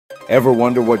Ever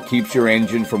wonder what keeps your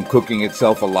engine from cooking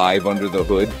itself alive under the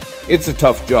hood? It's a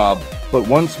tough job, but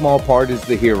one small part is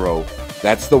the hero.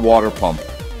 That's the water pump,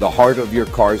 the heart of your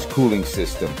car's cooling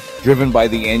system. Driven by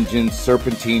the engine's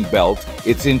serpentine belt,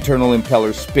 its internal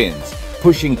impeller spins,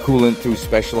 pushing coolant through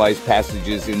specialized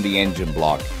passages in the engine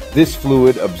block. This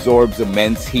fluid absorbs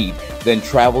immense heat, then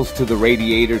travels to the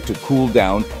radiator to cool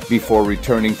down before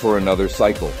returning for another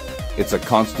cycle. It's a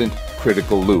constant,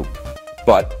 critical loop.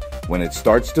 But when it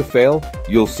starts to fail,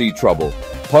 you'll see trouble.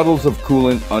 Puddles of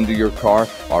coolant under your car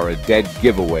are a dead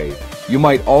giveaway. You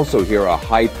might also hear a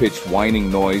high-pitched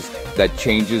whining noise that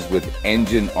changes with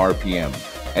engine RPM.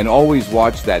 And always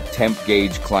watch that temp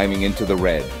gauge climbing into the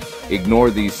red. Ignore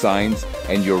these signs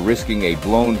and you're risking a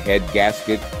blown head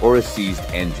gasket or a seized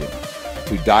engine.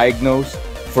 To diagnose,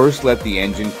 first let the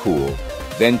engine cool,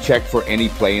 then check for any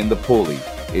play in the pulley.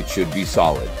 It should be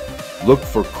solid. Look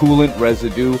for coolant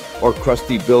residue or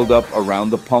crusty buildup around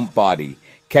the pump body.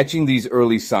 Catching these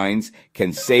early signs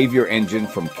can save your engine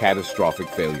from catastrophic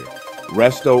failure.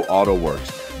 Resto Auto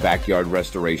Works, backyard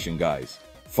restoration guys.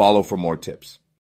 Follow for more tips.